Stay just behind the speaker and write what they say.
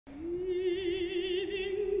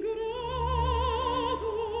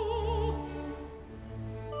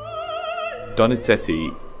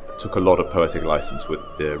Donizetti took a lot of poetic license with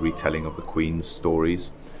the retelling of the Queen's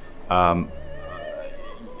stories. But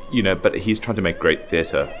he's trying to make great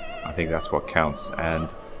theatre. I think that's what counts,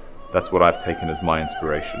 and that's what I've taken as my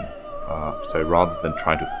inspiration. So rather than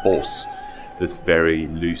trying to force this very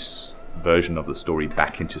loose version of the story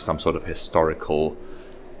back into some sort of historical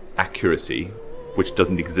accuracy, which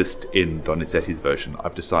doesn't exist in Donizetti's version,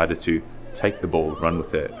 I've decided to take the ball, run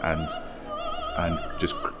with it, and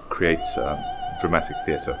just create dramatic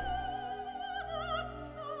theatre.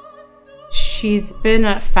 She's been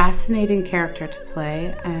a fascinating character to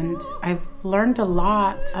play, and I've learned a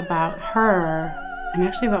lot about her and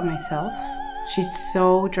actually about myself. She's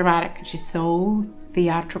so dramatic and she's so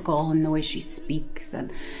theatrical in the way she speaks,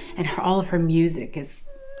 and all of her music is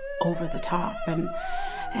over the top,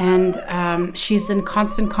 and she's in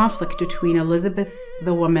constant conflict between Elisabeth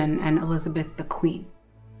the woman and Elisabeth the queen.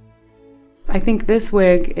 I think this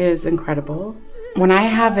wig is incredible. When I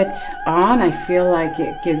have it on, I feel like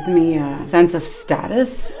it gives me a sense of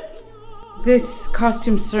status. This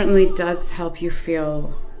costume certainly does help you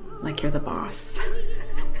feel like you're the boss.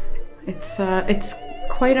 It's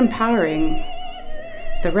quite empowering.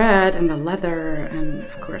 The red and the leather and,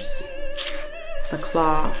 of course, the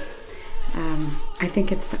claw. I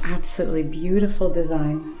think it's an absolutely beautiful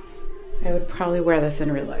design. I would probably wear this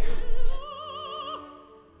in real life.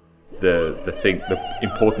 The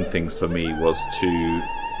important things for me was to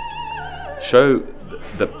show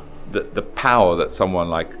the power that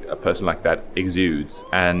a person like that exudes,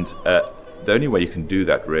 and the only way you can do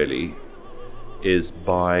that really is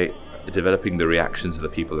by developing the reactions of the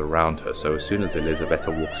people around her. So as soon as Elisabeth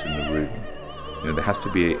walks in the room, they have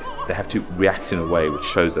to react in a way which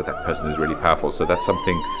shows that that person is really powerful. So that's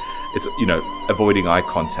something. It's avoiding eye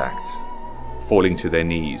contact, falling to their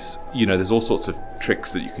knees. There's all sorts of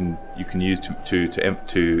tricks that you can use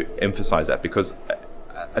to emphasize that, because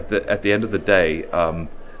at the end of the day,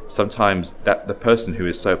 sometimes that the person who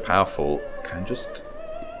is so powerful can just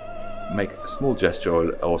make a small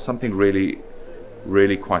gesture or something really,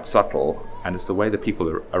 really quite subtle, and it's the way the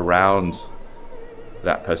people around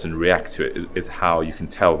that person react to it is how you can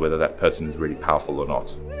tell whether that person is really powerful or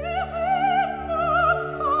not.